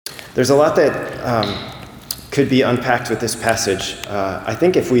There's a lot that could be unpacked with this passage. I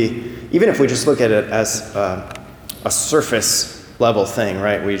think even if we just look at it as a surface level thing,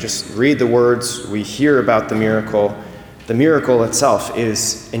 right? We just read the words, we hear about the miracle. The miracle itself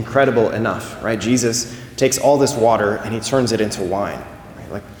is incredible enough, right? Jesus takes all this water and he turns it into wine.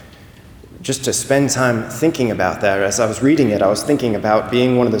 Right? Like, just to spend time thinking about that, as I was reading it, I was thinking about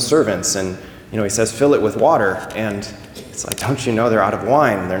being one of the servants, and he says, fill it with water, and it's like, don't you know they're out of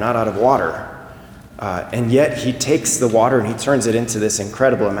wine? They're not out of water. And yet he takes the water and he turns it into this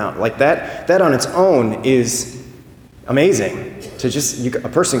incredible amount. Like that on its own is amazing. A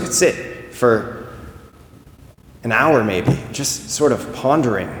person could sit for an hour maybe, just sort of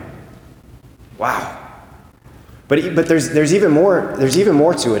pondering. Wow. But there's even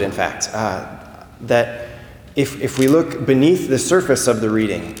more to it, in fact, that if we look beneath the surface of the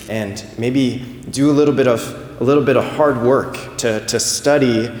reading and maybe do a little bit of hard work to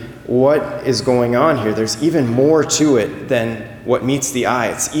study what is going on here, there's even more to it than what meets the eye.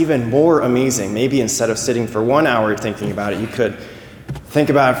 It's even more amazing. Maybe instead of sitting for 1 hour thinking about it, you could think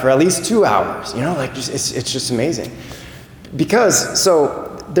about it for at least 2 hours. It's just amazing. Because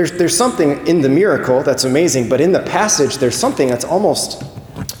there's something in the miracle that's amazing, but in the passage there's something that's almost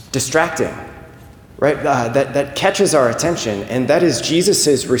distracting, right? That catches our attention, and that is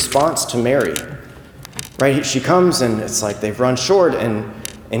Jesus' response to Mary. Right? She comes and it's like they've run short,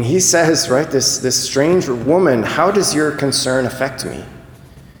 and he says, right, this strange woman, how does your concern affect me?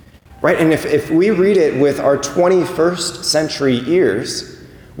 Right? And if we read it with our 21st century ears,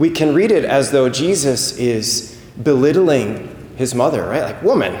 we can read it as though Jesus is belittling his mother, right? Like,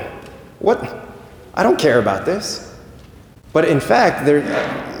 woman, what? I don't care about this. But in fact,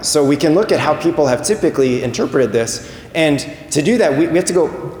 so we can look at how people have typically interpreted this, and to do that, we have to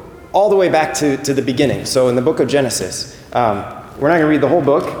go all the way back to the beginning. So in the book of Genesis, we're not going to read the whole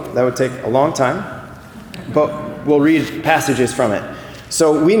book. That would take a long time. But we'll read passages from it.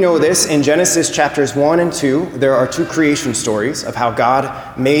 So we know this. In Genesis chapters 1 and 2, there are two creation stories of how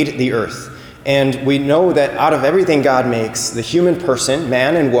God made the earth. And we know that out of everything God makes, the human person,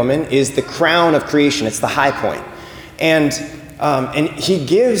 man and woman, is the crown of creation. It's the high point. And he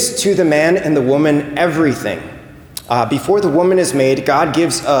gives to the man and the woman everything. Before the woman is made, God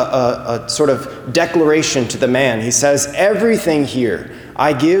gives a sort of declaration to the man. He says, everything here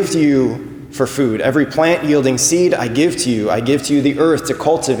I give to you for food. Every plant yielding seed I give to you. I give to you the earth to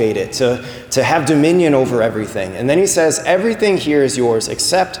cultivate it, to have dominion over everything. And then he says, everything here is yours,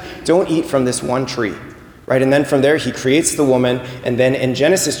 except don't eat from this one tree. Right? And then from there, he creates the woman. And then in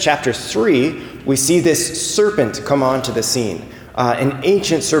Genesis chapter 3, we see this serpent come onto the scene. An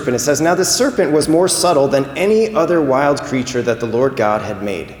ancient serpent. It says, now the serpent was more subtle than any other wild creature that the Lord God had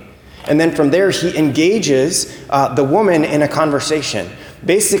made. And then from there, he engages the woman in a conversation,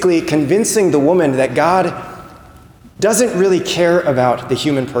 basically convincing the woman that God doesn't really care about the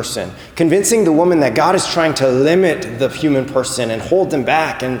human person, convincing the woman that God is trying to limit the human person and hold them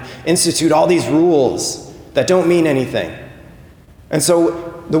back and institute all these rules that don't mean anything. And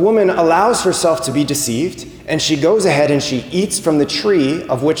so the woman allows herself to be deceived, and she goes ahead and she eats from the tree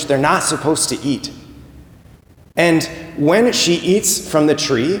of which they're not supposed to eat. And when she eats from the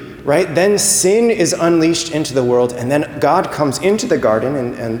tree, right, then sin is unleashed into the world, and then God comes into the garden,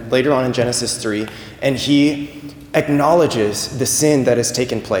 and later on in Genesis 3, and he acknowledges the sin that has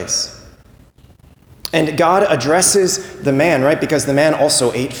taken place. And God addresses the man, right, because the man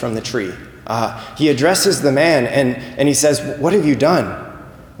also ate from the tree. He addresses the man, and he says, what have you done?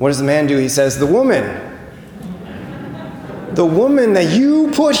 What does the man do? He says, the woman that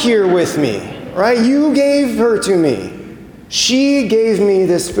you put here with me, right? You gave her to me. She gave me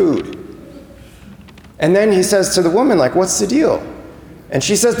this food. And then he says to the woman, like, what's the deal? And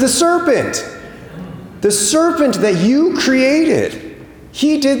she says, the serpent that you created,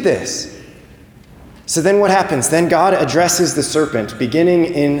 he did this. So then what happens? Then God addresses the serpent, beginning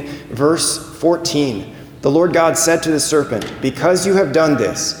in verse 14. The Lord God said to the serpent, because you have done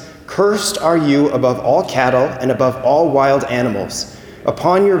this, cursed are you above all cattle and above all wild animals.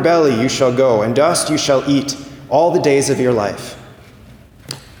 Upon your belly you shall go, and dust you shall eat all the days of your life.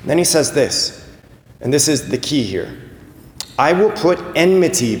 And then he says this, and this is the key here. I will put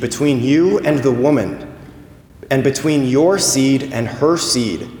enmity between you and the woman, and between your seed and her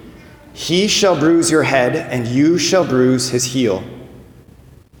seed. He shall bruise your head, and you shall bruise his heel.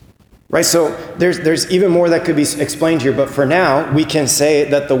 Right, so there's even more that could be explained here, but for now, we can say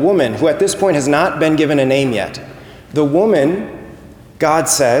that the woman, who at this point has not been given a name yet, the woman, God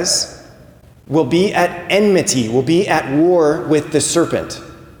says, will be at enmity, will be at war with the serpent.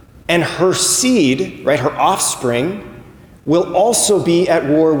 And her seed, right, her offspring, will also be at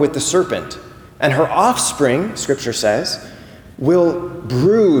war with the serpent, and her offspring, Scripture says, will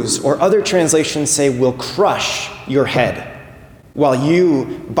bruise, or other translations say will crush your head while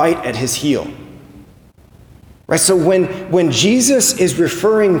you bite at his heel. Right? So when Jesus is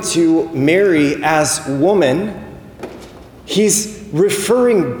referring to Mary as woman, he's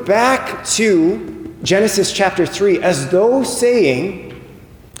referring back to Genesis chapter 3 as though saying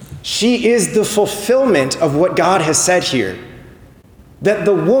she is the fulfillment of what God has said here. That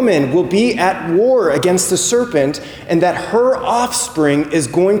the woman will be at war against the serpent, and that her offspring is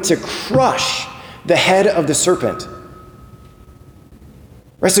going to crush the head of the serpent.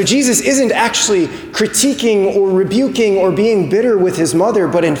 Right? So Jesus isn't actually critiquing or rebuking or being bitter with his mother,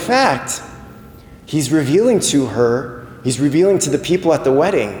 but in fact, he's revealing to her, he's revealing to the people at the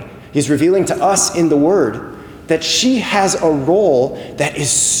wedding, he's revealing to us in the Word that she has a role that is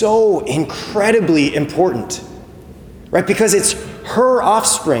so incredibly important. Right? Because it's her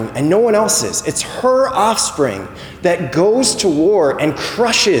offspring and no one else's. It's her offspring that goes to war and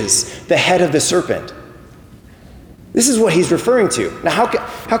crushes the head of the serpent. This is what he's referring to. Now,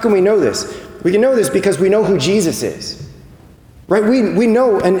 how can we know this? We can know this because we know who Jesus is. Right? We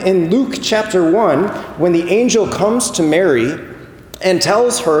know in Luke chapter 1, when the angel comes to Mary and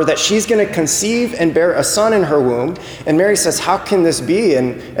tells her that she's going to conceive and bear a son in her womb, and Mary says, how can this be?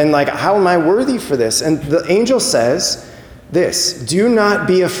 And like, how am I worthy for this? And the angel says this, do not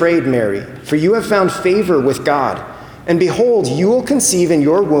be afraid, Mary, for you have found favor with God. And behold, you will conceive in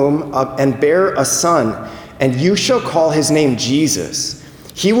your womb and bear a son, and you shall call his name Jesus.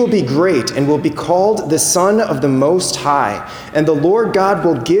 He will be great and will be called the Son of the Most High. And the Lord God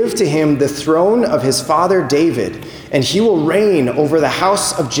will give to him the throne of his father David, and he will reign over the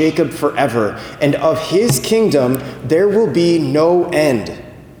house of Jacob forever, and of his kingdom there will be no end.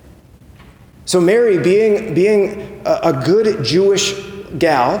 So Mary, being a good Jewish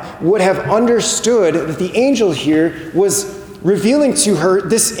gal, would have understood that the angel here was revealing to her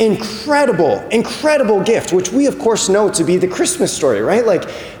this incredible gift, which we of course know to be the Christmas story, right?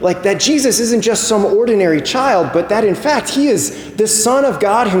 Like that Jesus isn't just some ordinary child, but that in fact he is the Son of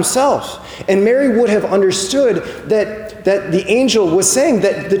God himself. And Mary would have understood that the angel was saying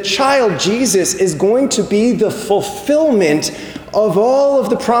that the child Jesus is going to be the fulfillment of all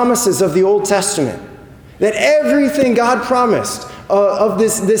of the promises of the Old Testament. That everything God promised of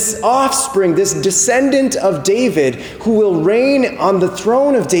this offspring, this descendant of David, who will reign on the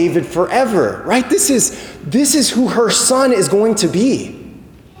throne of David forever, right? This is who her son is going to be.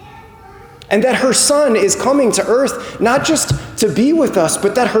 And that her son is coming to earth not just to be with us,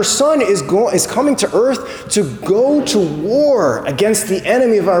 but that her son is coming to earth to go to war against the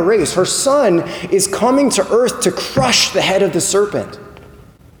enemy of our race. Her son is coming to earth to crush the head of the serpent.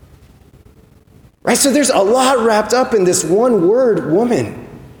 Right? So there's a lot wrapped up in this one word, woman,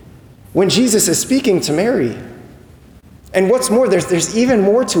 when Jesus is speaking to Mary. And what's more, there's even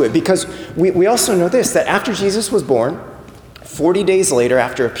more to it, because we also know this, that after Jesus was born, 40 days later,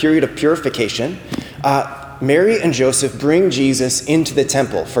 after a period of purification, Mary and Joseph bring Jesus into the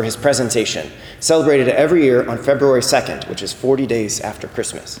temple for his presentation, celebrated every year on February 2nd, which is 40 days after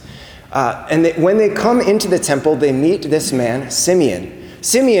Christmas. When they come into the temple, they meet this man, Simeon.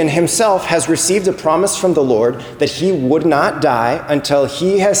 Simeon himself has received a promise from the Lord that he would not die until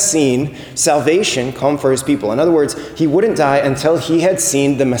he has seen salvation come for his people. In other words, he wouldn't die until he had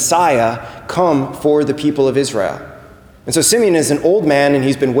seen the Messiah come for the people of Israel. And so Simeon is an old man, and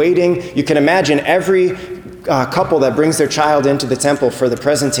he's been waiting. You can imagine every couple that brings their child into the temple for the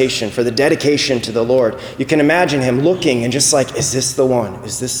presentation, for the dedication to the Lord. You can imagine him looking and just like, is this the one?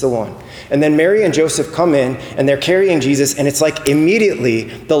 Is this the one? And then Mary and Joseph come in, and they're carrying Jesus, and it's like immediately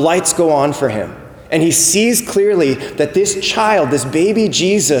the lights go on for him. And he sees clearly that this child, this baby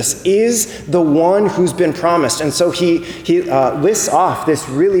Jesus, is the one who's been promised. And so he lists off this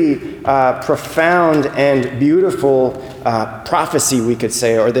really profound and beautiful prophecy, we could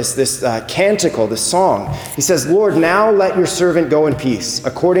say, or this canticle, this song. He says, Lord, now let your servant go in peace,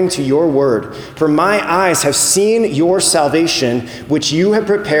 according to your word. For my eyes have seen your salvation, which you have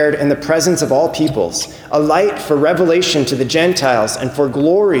prepared in the presence of all peoples, a light for revelation to the Gentiles and for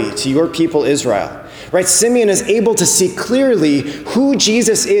glory to your people Israel. Right? Simeon is able to see clearly who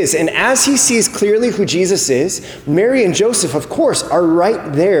Jesus is. And as he sees clearly who Jesus is, Mary and Joseph, of course, are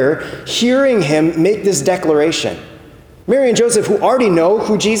right there hearing him make this declaration. Mary and Joseph, who already know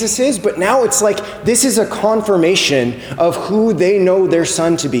who Jesus is, but now it's like this is a confirmation of who they know their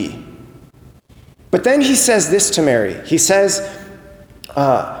son to be. But then he says this to Mary. He says,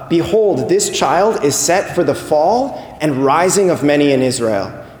 behold, this child is set for the fall and rising of many in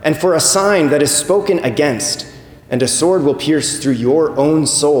Israel, and for a sign that is spoken against. and a sword will pierce through your own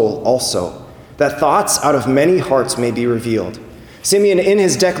soul also, that thoughts out of many hearts may be revealed. Simeon, in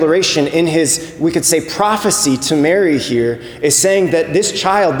his declaration, in his, we could say, prophecy to Mary here, is saying that this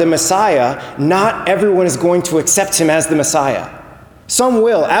child, the Messiah, not everyone is going to accept him as the Messiah. Some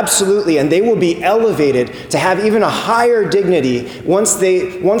will, absolutely, and they will be elevated to have even a higher dignity once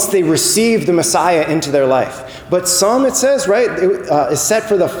they receive the Messiah into their life. But some, it says, right, is set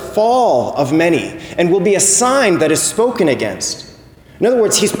for the fall of many and will be a sign that is spoken against. In other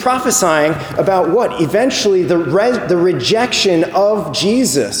words, he's prophesying about what? Eventually the rejection of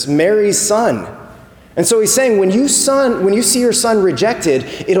Jesus, Mary's son. And so he's saying, when you see your son rejected,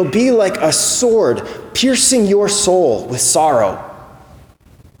 it'll be like a sword piercing your soul with sorrow.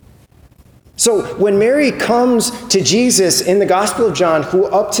 So when Mary comes to Jesus in the Gospel of John, who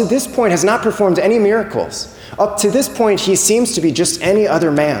up to this point has not performed any miracles, up to this point he seems to be just any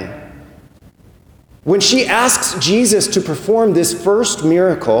other man. When she asks Jesus to perform this first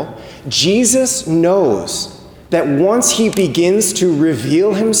miracle, Jesus knows that once he begins to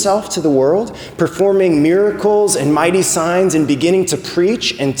reveal himself to the world, performing miracles and mighty signs and beginning to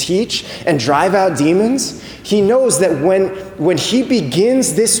preach and teach and drive out demons, he knows that when he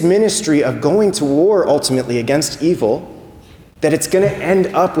begins this ministry of going to war ultimately against evil, that it's going to end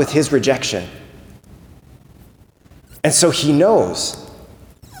up with his rejection. And so he knows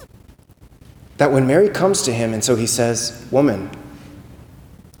that when Mary comes to him, and so he says, woman,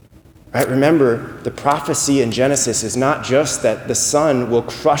 right? Remember, the prophecy in Genesis is not just that the son will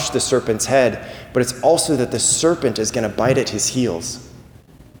crush the serpent's head, but it's also that the serpent is going to bite at his heels.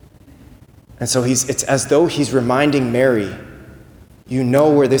 And so it's as though he's reminding Mary, you know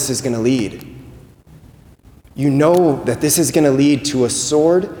where this is going to lead. You know that this is going to lead to a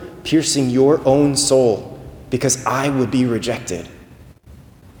sword piercing your own soul, because I would be rejected.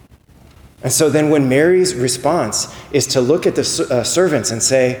 And so then when Mary's response is to look at the servants and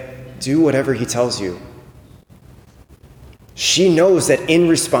say, do whatever he tells you, she knows that in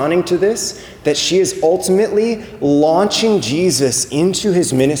responding to this, that she is ultimately launching Jesus into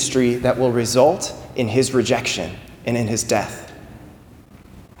his ministry that will result in his rejection and in his death.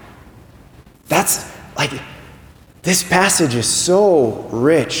 This passage is so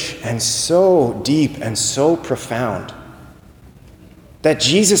rich and so deep and so profound that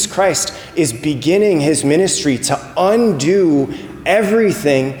Jesus Christ is beginning his ministry to undo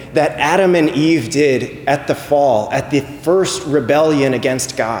everything that Adam and Eve did at the fall, at the first rebellion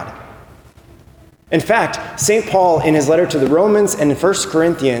against God. In fact, St. Paul, in his letter to the Romans and in 1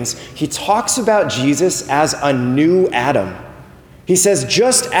 Corinthians, he talks about Jesus as a new Adam. He says,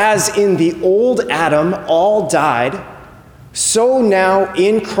 just as in the old Adam all died, so now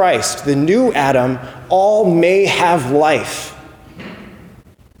in Christ, the new Adam, all may have life.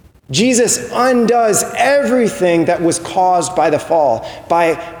 Jesus undoes everything that was caused by the fall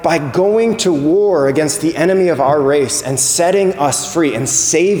by going to war against the enemy of our race and setting us free and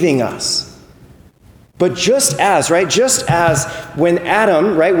saving us. But just as when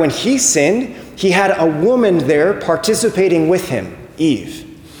Adam, right, when he sinned, he had a woman there participating with him, Eve.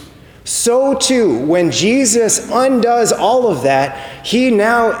 So too, when Jesus undoes all of that, he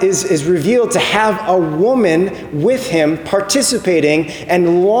now is revealed to have a woman with him participating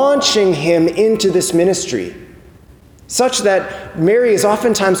and launching him into this ministry, such that Mary is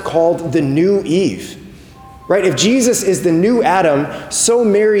oftentimes called the new Eve. Right? If Jesus is the new Adam, so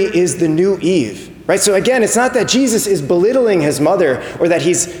Mary is the new Eve. Right? So again, it's not that Jesus is belittling his mother or that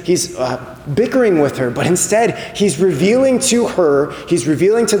he's bickering with her, but instead he's revealing to her, he's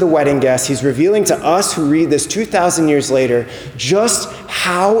revealing to the wedding guests, he's revealing to us who read this 2,000 years later just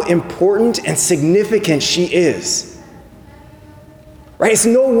how important and significant she is. Right? It's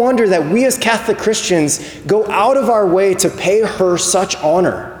no wonder that we as Catholic Christians go out of our way to pay her such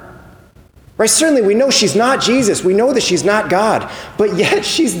honor. Right? Certainly we know she's not Jesus. We know that she's not God. But yet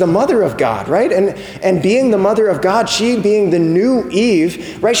she's the mother of God, right? And being the mother of God, she being the new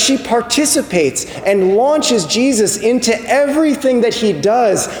Eve, right? She participates and launches Jesus into everything that he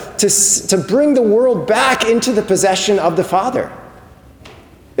does to bring the world back into the possession of the Father.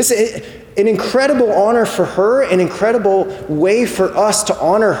 It's an incredible honor for her. An incredible way for us to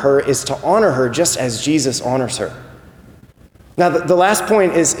honor her is to honor her just as Jesus honors her. Now, the last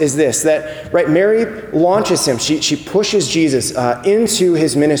point is this, that right, Mary launches him. She pushes Jesus into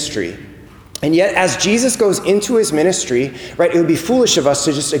his ministry. And yet, as Jesus goes into his ministry, right, it would be foolish of us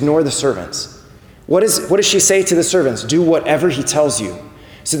to just ignore the servants. What does she say to the servants? Do whatever he tells you.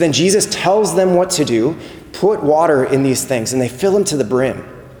 So then Jesus tells them what to do, put water in these things, and they fill them to the brim.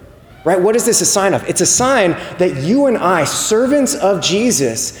 Right? What is this a sign of? It's a sign that you and I, servants of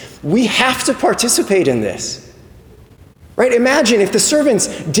Jesus, we have to participate in this. Right? Imagine if the servants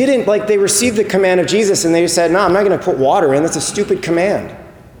didn't, like, they received the command of Jesus and they just said, no, I'm not going to put water in. That's a stupid command.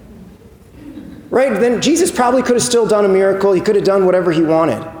 Right? Then Jesus probably could have still done a miracle. He could have done whatever he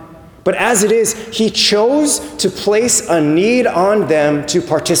wanted. But as it is, he chose to place a need on them to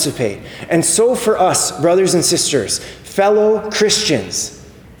participate. And so for us, brothers and sisters, fellow Christians,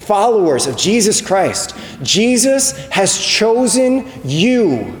 followers of Jesus Christ, Jesus has chosen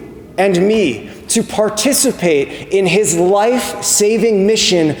you and me to participate in his life-saving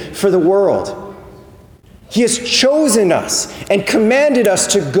mission for the world. He has chosen us and commanded us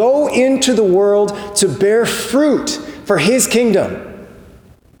to go into the world to bear fruit for his kingdom.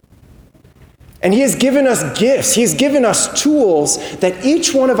 And he has given us gifts. He's given us tools that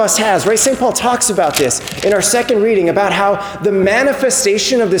each one of us has, right? St. Paul talks about this in our second reading, about how the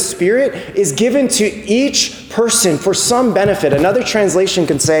manifestation of the Spirit is given to each person for some benefit. Another translation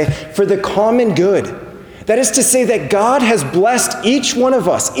can say, for the common good. That is to say that God has blessed each one of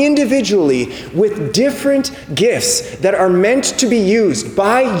us individually with different gifts that are meant to be used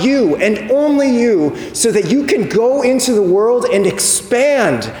by you and only you, so that you can go into the world and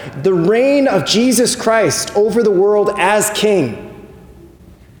expand the reign of Jesus Christ over the world as King.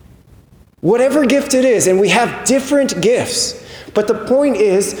 Whatever gift it is, and we have different gifts. But the point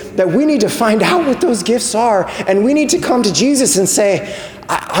is that we need to find out what those gifts are, and we need to come to Jesus and say,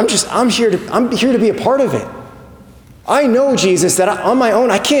 I'm here to be a part of it. I know, Jesus, that on my own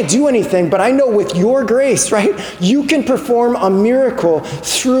I can't do anything, but I know with your grace, right, you can perform a miracle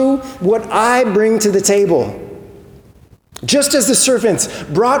through what I bring to the table. Just as the servants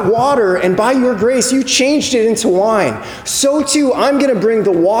brought water, and by your grace you changed it into wine, so too I'm going to bring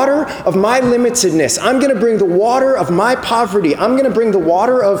the water of my limitedness. I'm going to bring the water of my poverty. I'm going to bring the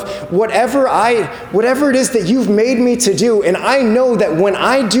water of whatever it is that you've made me to do. And I know that when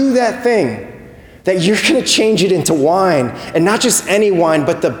I do that thing, that you're going to change it into wine, and not just any wine,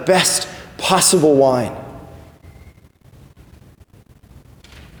 but the best possible wine.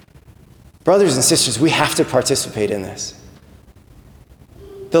 Brothers and sisters, we have to participate in this.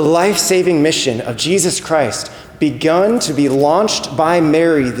 The life-saving mission of Jesus Christ, begun to be launched by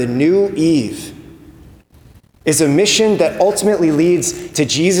Mary, the new Eve, is a mission that ultimately leads to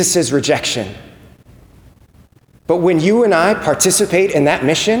Jesus' rejection. But when you and I participate in that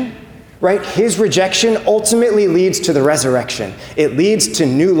mission, right, his rejection ultimately leads to the resurrection. It leads to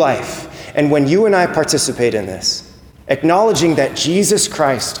new life. And when you and I participate in this, acknowledging that Jesus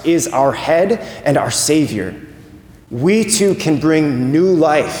Christ is our head and our Savior, we too can bring new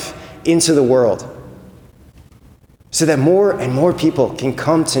life into the world, so that more and more people can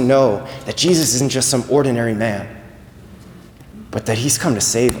come to know that Jesus isn't just some ordinary man, but that he's come to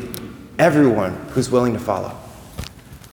save everyone who's willing to follow.